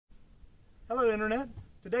Hello Internet.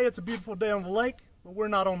 Today it's a beautiful day on the lake, but we're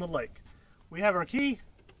not on the lake. We have our key,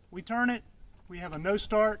 we turn it, we have a no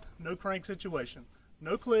start, no crank situation.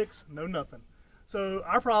 No clicks, no nothing. So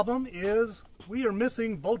our problem is we are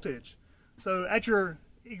missing voltage. So at your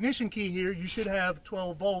ignition key here, you should have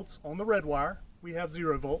 12 volts on the red wire. We have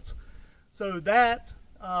 0 volts. So that,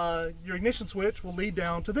 your ignition switch will lead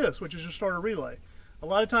down to this, which is your starter relay. A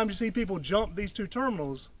lot of times you see people jump these two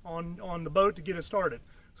terminals on the boat to get it started.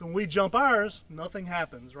 So when we jump ours, nothing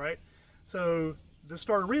happens, right? So the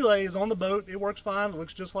starter relay is on the boat, it works fine, it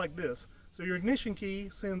looks just like this. So your ignition key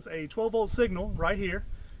sends a 12 volt signal right here,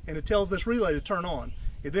 and it tells this relay to turn on.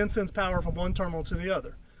 It then sends power from one terminal to the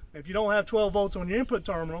other. If you don't have 12 volts on your input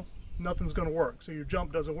terminal, nothing's going to work, so your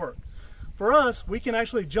jump doesn't work. For us, we can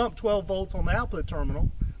actually jump 12 volts on the output terminal.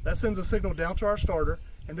 That sends a signal down to our starter,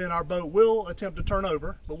 and then our boat will attempt to turn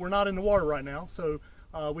over, but we're not in the water right now, so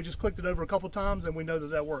we just clicked it over a couple times and we know that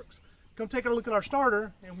that works. Come take a look at our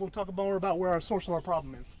starter and we'll talk more about where our source of our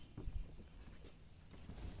problem is.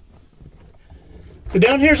 So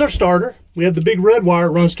down here's our starter. We have the big red wire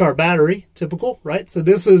that runs to our battery, typical, right? So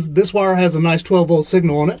this wire has a nice 12 volt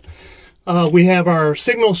signal on it. We have our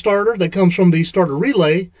signal starter that comes from the starter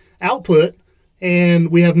relay output,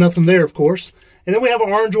 and we have nothing there, of course. And then we have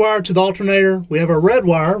our orange wire to the alternator. We have our red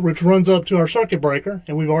wire, which runs up to our circuit breaker,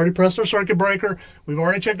 and we've already pressed our circuit breaker. We've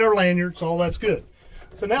already checked our lanyard, so all that's good.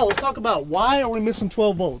 So now let's talk about why are we missing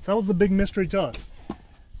 12 volts? That was the big mystery to us.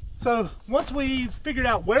 So once we figured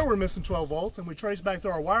out where we're missing 12 volts and we traced back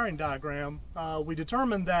through our wiring diagram, we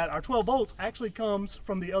determined that our 12 volts actually comes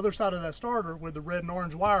from the other side of that starter where the red and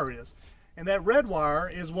orange wire is. And that red wire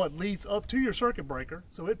is what leads up to your circuit breaker,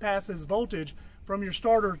 so it passes voltage from your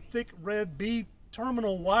starter thick red B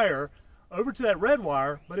terminal wire over to that red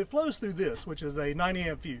wire, but it flows through this, which is a 90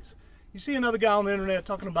 amp fuse. You see another guy on the internet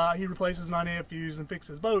talking about he replaces 90 amp fuse and fixes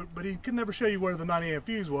his boat, but he could never show you where the 90 amp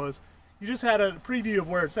fuse was. You just had a preview of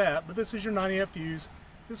where it's at, but this is your 90 amp fuse.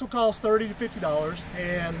 This will cost $30 to $50,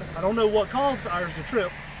 and I don't know what caused ours to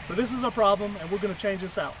trip, but this is a problem, and we're going to change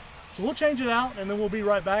this out. So we'll change it out, and then we'll be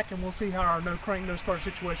right back, and we'll see how our no crank, no start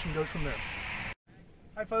situation goes from there.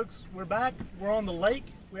 Hi folks, we're back. We're on the lake.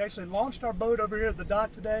 We actually launched our boat over here at the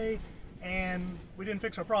dock today, and we didn't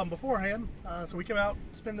fix our problem beforehand. So we came out,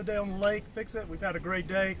 spend the day on the lake, fix it. We've had a great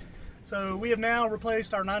day. So we have now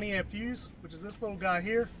replaced our 90 amp fuse, which is this little guy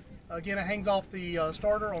here. Again, it hangs off the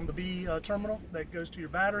starter on the B terminal that goes to your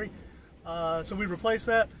battery. So we replaced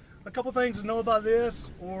that. A couple things to know about this,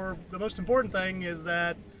 or the most important thing, is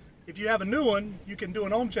that if you have a new one, you can do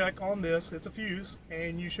an ohm check on this. It's a fuse,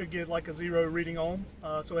 and you should get like a 0 reading ohm,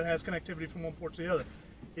 so it has connectivity from one port to the other.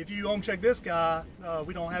 If you ohm check this guy,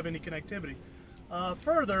 we don't have any connectivity.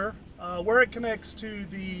 Further, where it connects to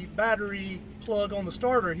the battery plug on the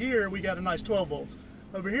starter here, we got a nice 12 volts.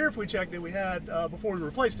 Over here, if we checked it, we had, before we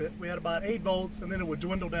replaced it, we had about 8 volts, and then it would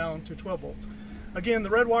dwindle down to 12 volts. Again, the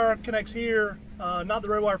red wire connects here, not the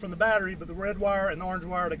red wire from the battery, but the red wire and the orange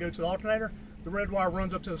wire that go to the alternator. The red wire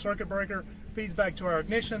runs up to the circuit breaker, feeds back to our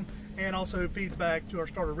ignition, and also feeds back to our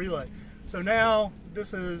starter relay. So now,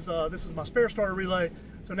 this is my spare starter relay.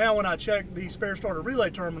 So now when I check the spare starter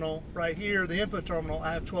relay terminal right here, the input terminal,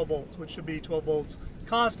 I have 12 volts, which should be 12 volts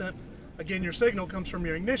constant. Again, your signal comes from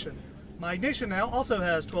your ignition. My ignition now also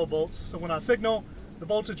has 12 volts, so when I signal, the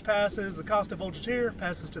voltage passes, the constant voltage here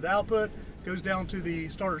passes to the output, goes down to the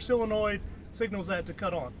starter solenoid, signals that to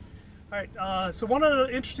cut on. Alright, so one of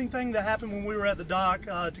the interesting things that happened when we were at the dock,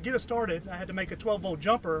 to get it started, I had to make a 12 volt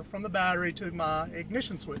jumper from the battery to my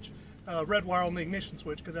ignition switch, red wire on the ignition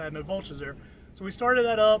switch, because I had no voltage there. So we started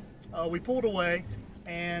that up, we pulled away,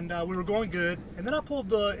 and we were going good, and then I pulled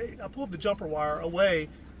the jumper wire away,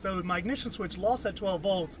 so my ignition switch lost that 12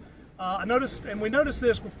 volts. I noticed, and we noticed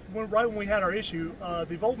this right when we had our issue,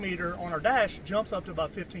 the voltmeter on our dash jumps up to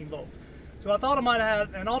about 15 volts. So I thought I might have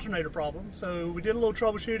had an alternator problem, so we did a little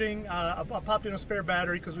troubleshooting. I popped in a spare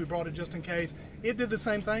battery because we brought it just in case. It did the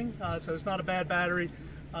same thing, so it's not a bad battery.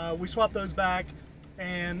 We swapped those back,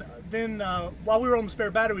 and then while we were on the spare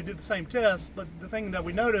battery, we did the same test, but the thing that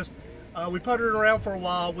we noticed, we puttered it around for a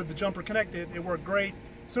while with the jumper connected. It worked great.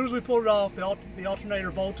 As soon as we pulled it off, the alternator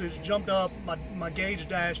voltage jumped up, my gauge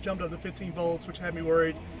dash jumped up to 15 volts, which had me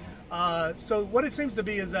worried. So what it seems to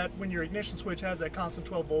be is that when your ignition switch has that constant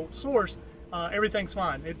 12 volt source, everything's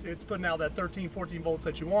fine. It's putting out that 13, 14 volts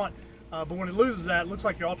that you want, but when it loses that, it looks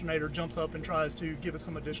like your alternator jumps up and tries to give it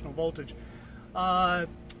some additional voltage.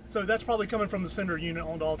 So that's probably coming from the sender unit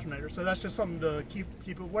on the alternator. So that's just something to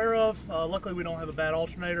keep aware of. Luckily we don't have a bad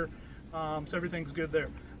alternator, so everything's good there.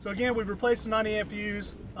 So again, we've replaced the 90 amp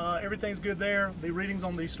fuse. Everything's good there. The readings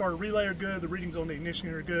on the starter relay are good. The readings on the ignition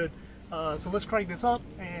are good. So let's crank this up,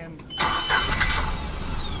 and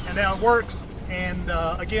now it works. And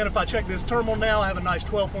again, if I check this terminal now, I have a nice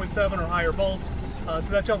 12.7 or higher volts.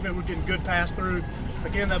 So that tells me we're getting good pass through.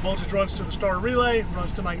 Again, that voltage runs to the starter relay,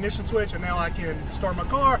 runs to my ignition switch, and now I can start my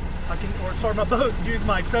car, or start my boat, use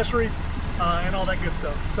my accessories, and all that good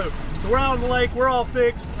stuff. So we're out on the lake, we're all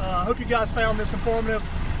fixed. I hope you guys found this informative.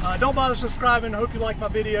 Don't bother subscribing. I hope you liked my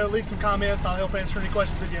video. Leave some comments. I'll help answer any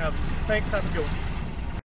questions that you have. Thanks, have a good one.